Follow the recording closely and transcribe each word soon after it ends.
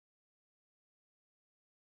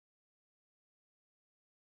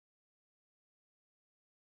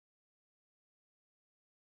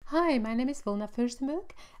Hi, my name is Wilna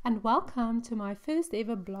Furstenberg and welcome to my first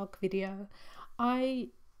ever blog video. I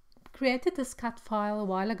created this cut file a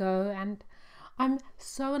while ago and I'm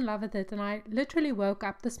so in love with it, and I literally woke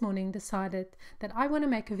up this morning, decided that I want to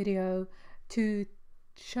make a video to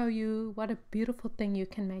show you what a beautiful thing you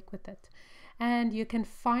can make with it. And you can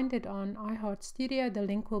find it on iHeartStudio. The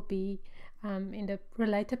link will be in the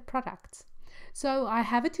related products. So I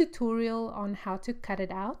have a tutorial on how to cut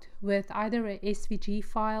it out with either a SVG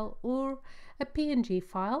file or a PNG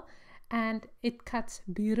file, and it cuts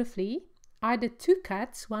beautifully. I did two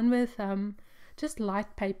cuts, one with just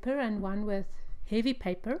light paper and one with heavy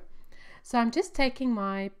paper. So I'm just taking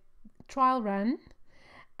my trial run,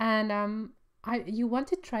 and you want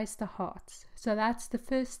to trace the hearts. So that's the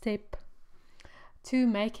first step to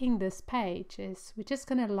making this page. Is we're just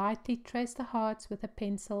going to lightly trace the hearts with a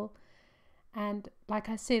pencil. And like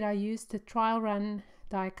I said, I used the trial run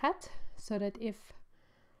die cut so that if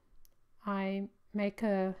I make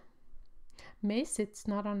a mess, it's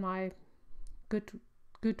not on my good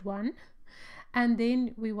one. And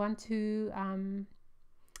then we want to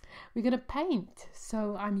we're gonna paint.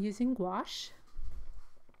 So I'm using gouache,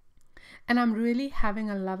 and I'm really having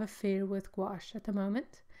a love affair with gouache at the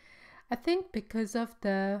moment. I think because of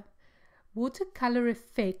the watercolor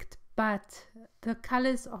effect, but the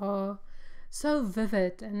colors are so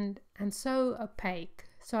vivid and so opaque,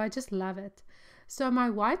 so I just love it. So my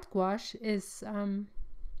white gouache is gone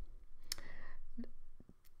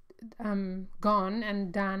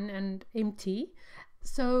and done and empty.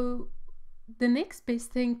 So the next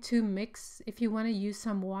best thing to mix, if you want to use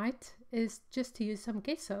some white, is just to use some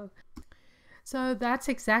gesso. So that's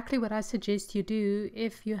exactly what I suggest you do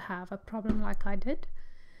if you have a problem like I did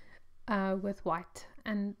with white.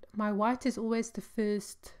 And my white is always the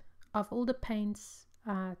first of all the paints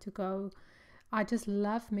to go. I just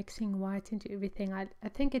love mixing white into everything. I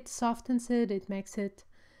think it softens it, it makes it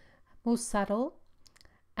more subtle,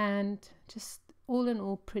 and just all in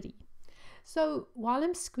all pretty. So while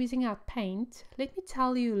I'm squeezing out paint, let me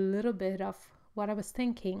tell you a little bit of what I was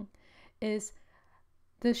thinking. Is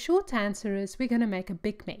the short answer is we're going to make a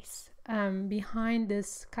big mess behind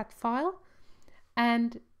this cut file,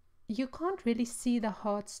 and you can't really see the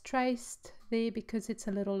hearts traced there because it's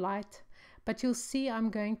a little light, but you'll see I'm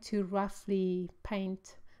going to roughly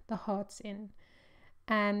paint the hearts in.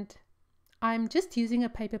 And I'm just using a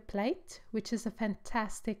paper plate, which is a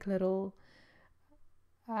fantastic little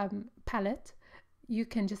palette. You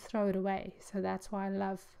can just throw it away, so that's why I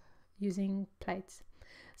love using plates.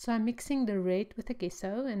 So I'm mixing the red with the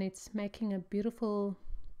gesso, and it's making a beautiful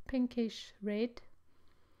pinkish red.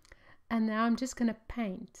 And now I'm just going to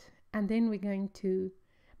paint, and then we're going to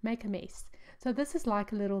make a mess. So this is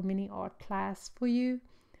like a little mini art class for you.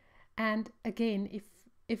 And again,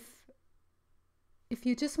 if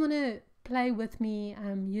you just want to play with me,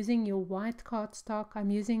 I'm using your white cardstock.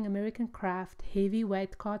 I'm using American Craft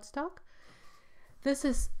heavyweight cardstock. This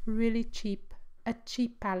is really cheap, a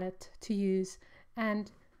cheap palette to use,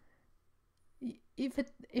 and if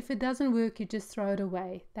it doesn't work, you just throw it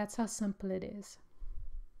away. That's how simple it is.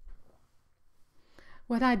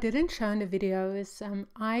 What I didn't show in the video is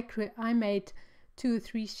I made 2 or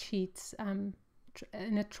 3 sheets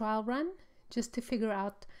in a trial run, just to figure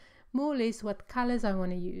out more or less what colors I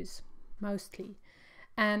want to use mostly,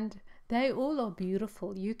 and they all are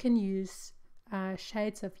beautiful. You can use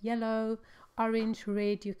shades of yellow, orange,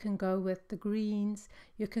 red. You can go with the greens,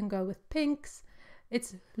 you can go with pinks.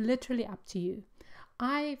 It's literally up to you.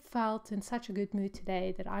 I felt in such a good mood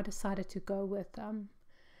today that I decided to go with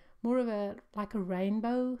more of a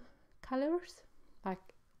rainbow colors, like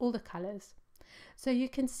all the colors. So you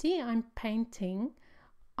can see I'm painting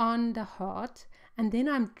on the heart, and then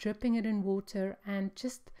I'm dripping it in water and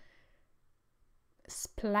just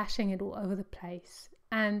splashing it all over the place.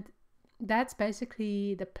 And that's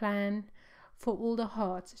basically the plan for all the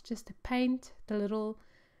hearts. It's just to paint the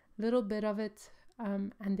little bit of it,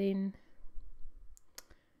 and then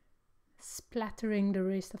splattering the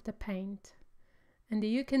rest of the paint. And there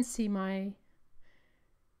you can see my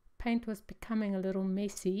paint was becoming a little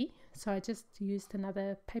messy, so I just used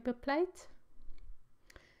another paper plate.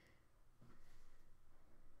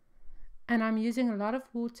 And I'm using a lot of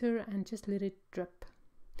water and just let it drip.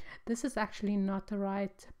 This is actually not the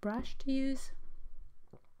right brush to use.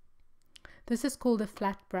 This is called a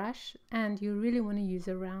flat brush, and you really want to use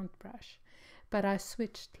a round brush. But I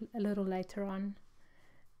switched a little later on,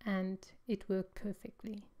 and it worked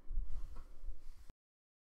perfectly.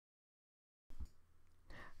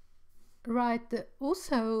 Right,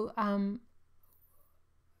 also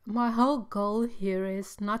my whole goal here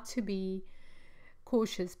is not to be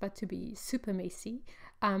cautious but to be super messy.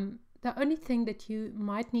 The only thing that you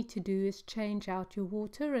might need to do is change out your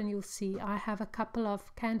water, and you'll see I have a couple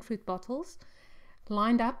of canned fruit bottles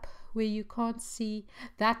lined up where you can't see.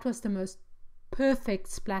 That was the most perfect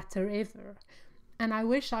splatter ever, and I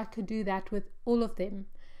wish I could do that with all of them,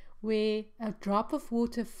 where a drop of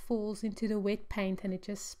water falls into the wet paint and it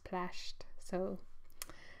just splashed. So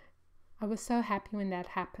I was so happy when that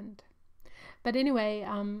happened. But anyway,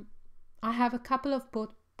 I have a couple of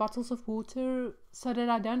bottles of water so that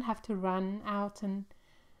I don't have to run out and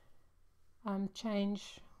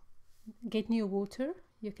get new water.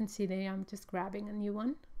 You can see there I'm just grabbing a new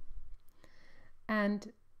one,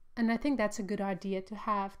 and I think that's a good idea to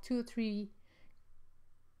have 2 or 3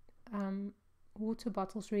 water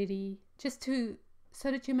bottles ready, just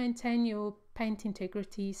so that you maintain your paint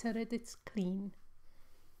integrity, so that it's clean.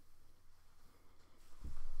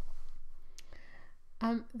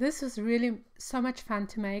 This was really so much fun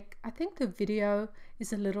to make. I think the video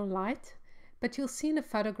is a little light, but you'll see in the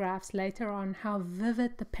photographs later on how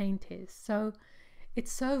vivid the paint is. So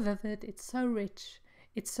it's so vivid, it's so rich,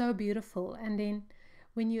 it's so beautiful. And then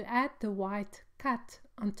when you add the white cut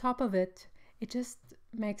on top of it, it just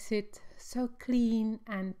makes it so clean,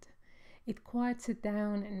 and it quiets it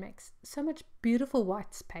down and makes so much beautiful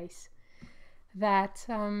white space that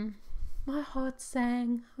my heart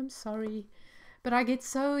sang. I'm sorry. But I get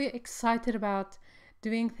so excited about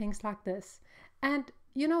doing things like this. And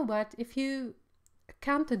you know what? If you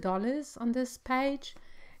count the dollars on this page,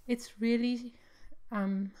 it's really a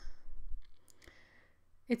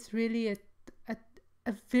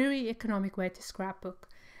very economic way to scrapbook.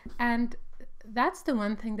 And that's the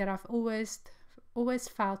one thing that I've always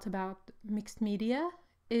felt about mixed media,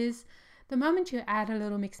 is the moment you add a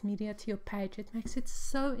little mixed media to your page, it makes it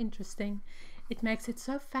so interesting. It makes it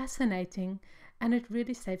so fascinating, and it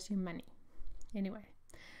really saves you money. Anyway,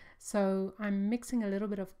 so I'm mixing a little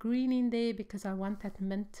bit of green in there because I want that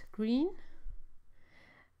mint green.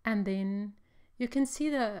 And then you can see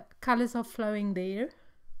the colors are flowing there.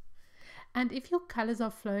 And if your colors are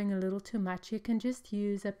flowing a little too much, you can just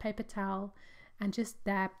use a paper towel and just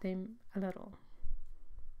dab them a little.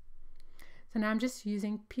 So now I'm just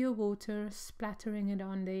using pure water, splattering it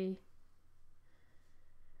on there,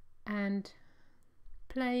 and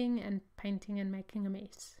playing and painting and making a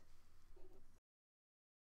mess.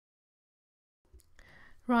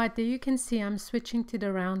 Right, there you can see I'm switching to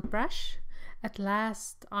the round brush. At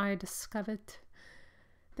last I discovered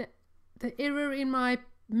the error in my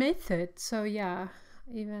method. So yeah,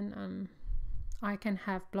 even I can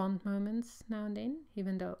have blonde moments now and then,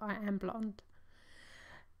 even though I am blonde.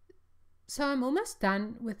 So I'm almost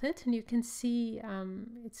done with it, and you can see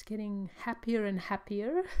it's getting happier and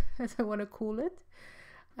happier, as I want to call it.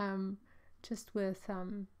 Just with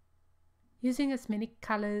using as many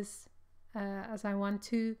colors as I want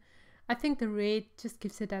to. I think the red just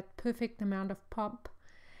gives it that perfect amount of pop.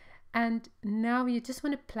 And now you just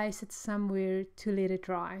want to place it somewhere to let it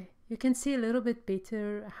dry. You can see a little bit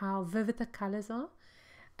better how vivid the colors are.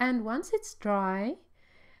 And once it's dry,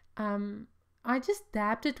 I just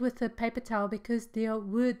dabbed it with a paper towel because there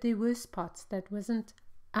were spots that wasn't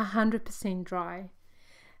 100% dry.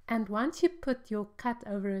 And once you put your cut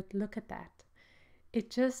over it, look at that.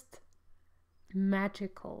 It's just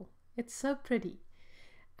magical. It's so pretty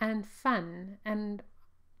and fun, and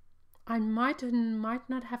I might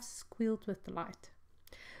not have squealed with the light.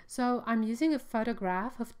 So I'm using a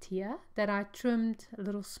photograph of Tia that I trimmed a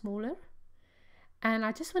little smaller, and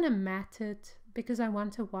I just want to mat it because I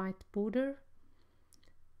want a white border.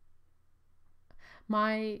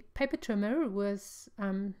 My paper trimmer was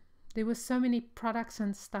there were so many products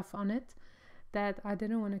and stuff on it that I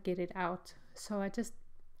didn't want to get it out, so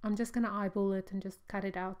I'm just gonna eyeball it and just cut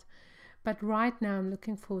it out. But right now I'm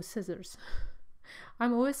looking for scissors.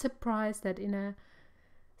 I'm always surprised that in a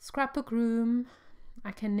scrapbook room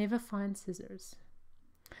I can never find scissors.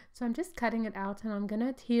 So I'm just cutting it out, and I'm gonna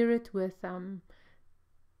adhere it with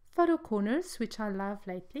photo corners, which I love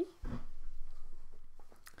lately.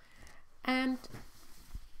 And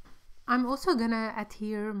I'm also gonna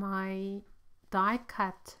adhere my die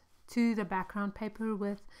cut to the background paper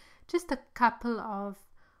with just a couple of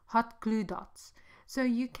hot glue dots. So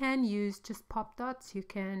you can use just pop dots.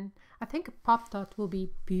 I think a pop dot will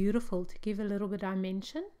be beautiful to give a little bit of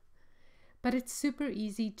dimension, but it's super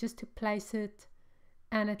easy just to place it,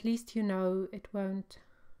 and at least you know it won't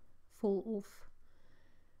fall off.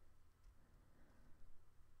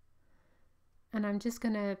 And I'm just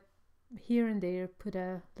gonna here and there put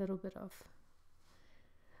a little bit of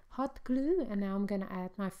hot glue, and now I'm gonna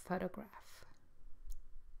add my photograph.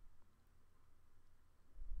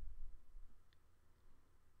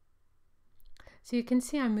 So you can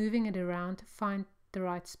see I'm moving it around to find the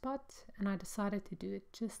right spot, and I decided to do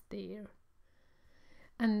it just there.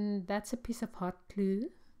 And that's a piece of hot glue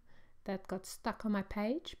that got stuck on my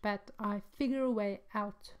page, but I figure a way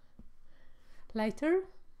out later,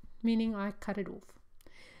 meaning I cut it off.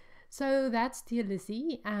 So that's dear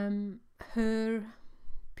Lizzie, her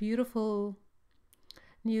beautiful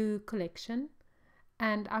new collection,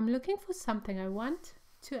 and I'm looking for something. I want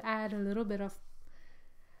to add a little bit of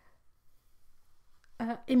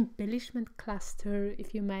embellishment cluster,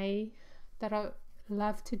 if you may, that I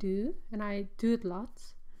love to do, and I do it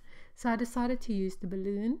lots. So I decided to use the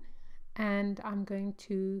balloon, and I'm going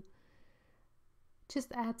to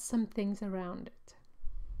just add some things around it.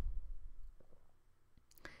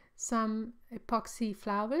 Some epoxy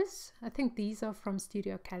flowers. I think these are from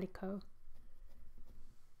Studio Calico.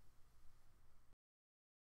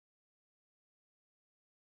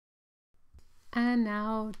 And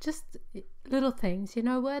now just little things. You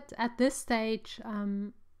know what? At this stage,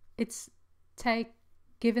 it's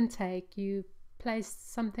give and take. You place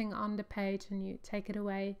something on the page and you take it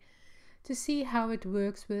away to see how it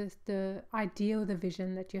works with the idea or the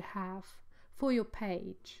vision that you have for your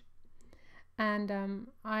page. And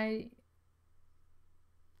I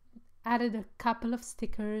added a couple of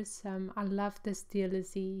stickers. I love this dear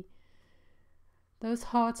Lizzie. Those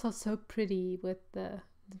hearts are so pretty with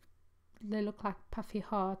they look like puffy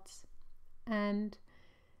hearts, and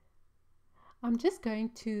I'm just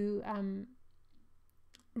going to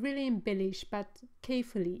really embellish, but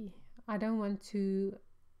carefully. I don't want to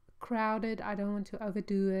crowd it, I don't want to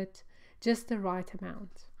overdo it, just the right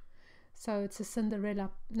amount. So it's a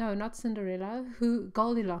Cinderella, no, not Cinderella,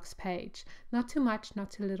 Goldilocks page. Not too much,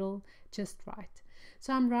 not too little, just right.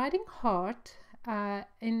 So I'm writing heart.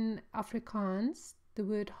 In Afrikaans, the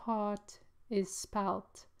word heart is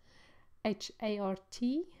spelled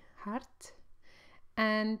H-A-R-T, heart.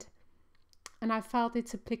 And I felt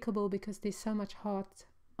it's applicable because there's so much heart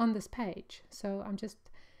on this page. So I'm just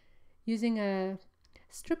using a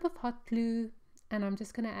strip of hot glue, and I'm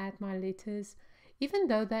just going to add my letters. Even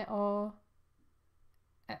though they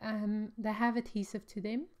have adhesive to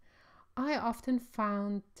them, I often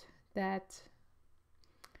found that,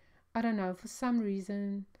 I don't know, for some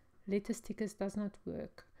reason letter stickers does not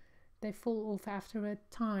work. They fall off after a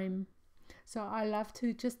time. So I love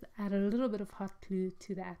to just add a little bit of hot glue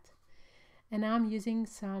to that. And now I'm using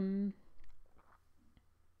some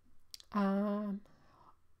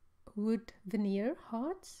wood veneer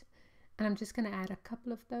hearts, and I'm just going to add a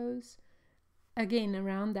couple of those again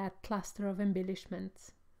around that cluster of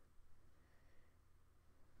embellishments.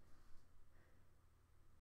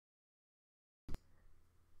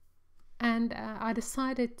 And I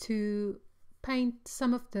decided to paint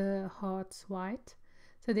some of the hearts white.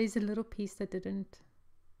 So there's a little piece that didn't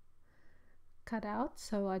cut out,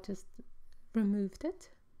 so I just removed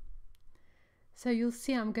it. So you'll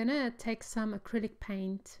see I'm gonna take some acrylic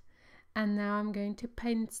paint, and now I'm going to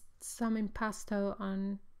paint some impasto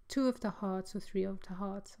on 2 of the hearts or 3 of the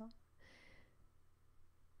hearts,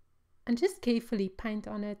 and just carefully paint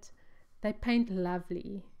on it. They paint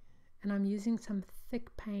lovely, and I'm using some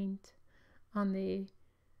thick paint on there.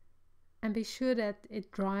 And be sure that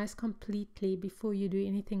it dries completely before you do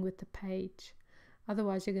anything with the page,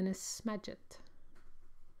 otherwise you're going to smudge it.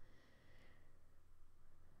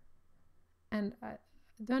 And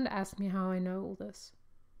don't ask me how I know all this,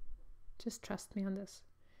 just trust me on this.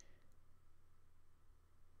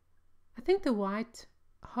 I think the white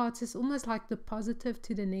hearts is almost like the positive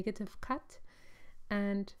to the negative cut,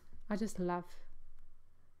 and I just love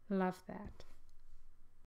that.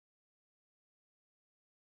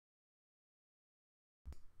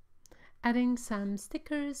 Adding some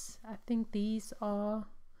stickers. I think these are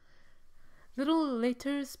little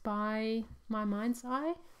letters by My Mind's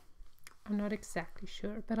Eye. I'm not exactly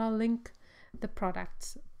sure, but I'll link the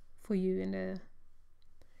products for you in the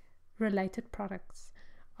related products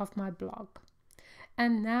of my blog.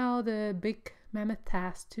 And now the big mammoth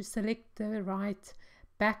task to select the right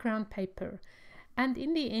background paper. And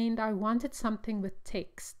in the end, I wanted something with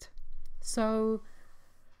text. So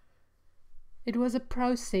it was a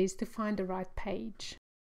process to find the right page.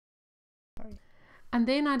 And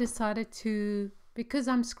then I decided to, because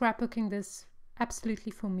I'm scrapbooking this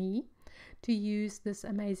absolutely for me, to use this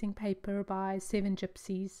amazing paper by 7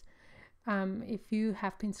 Gypsies. If you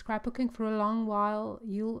have been scrapbooking for a long while,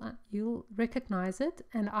 you'll recognize it,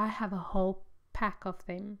 and I have a whole pack of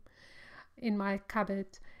them in my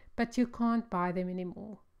cupboard, but you can't buy them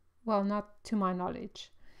anymore. Well, not to my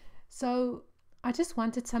knowledge. So I just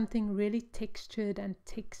wanted something really textured and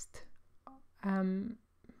text,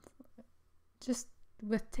 just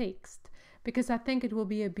with text, because I think it will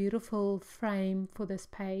be a beautiful frame for this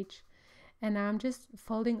page. And now I'm just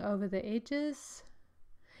folding over the edges,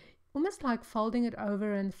 almost like folding it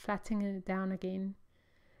over and flattening it down again.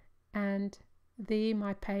 And there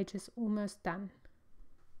my page is almost done.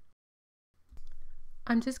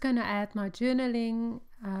 I'm just going to add my journaling,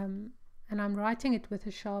 and I'm writing it with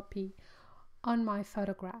a Sharpie on my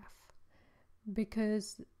photograph,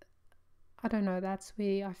 because I don't know, that's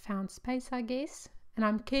where I found space, I guess. And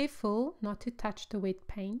I'm careful not to touch the wet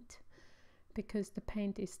paint, because the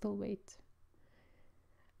paint is still wet.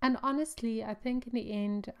 And honestly, I think in the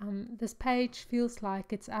end, this page feels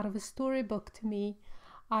like it's out of a storybook to me.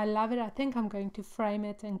 I love it. I think I'm going to frame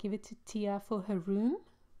it and give it to Tia for her room.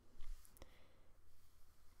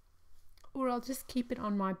 Or I'll just keep it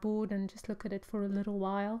on my board and just look at it for a little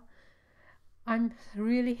while. I'm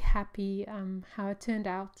really happy how it turned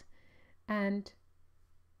out. And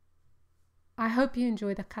I hope you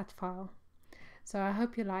enjoy the cut file. So I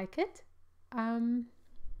hope you like it.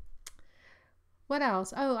 What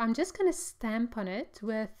else? Oh, I'm just going to stamp on it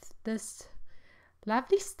with this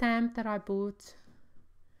lovely stamp that I bought.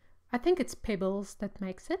 I think it's Pebbles that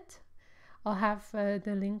makes it. I'll have the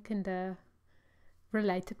link in the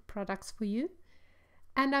related products for you.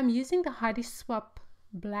 And I'm using the Heidi Swap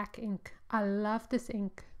black ink. I love this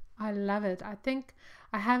ink. I love it. I think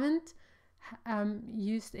I haven't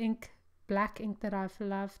used black ink that I've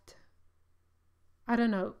loved. I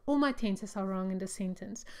don't know, all my tenses are wrong in the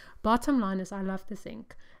sentence. Bottom line is I love this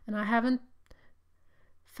ink, and I haven't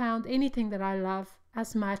found anything that I love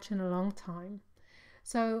as much in a long time.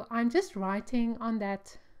 So I'm just writing on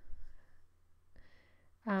that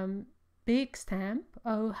big stamp,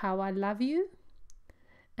 "Oh, how I love you,"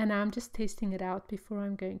 and I'm just testing it out before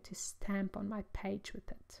I'm going to stamp on my page with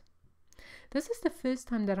it. This is the first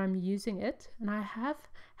time that I'm using it, and I have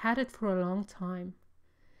had it for a long time.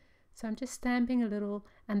 So I'm just stamping a little,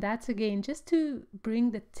 and that's again just to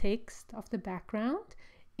bring the text of the background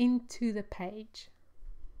into the page.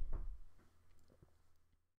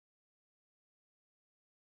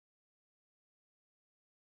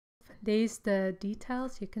 There's the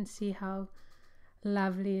details. You can see how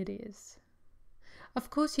lovely it is. Of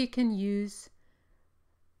course, you can use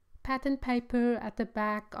pattern paper at the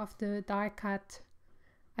back of the die cut.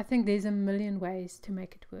 I think there's a million ways to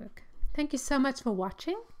make it work. Thank you so much for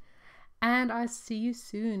watching, and I'll see you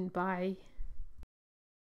soon. Bye.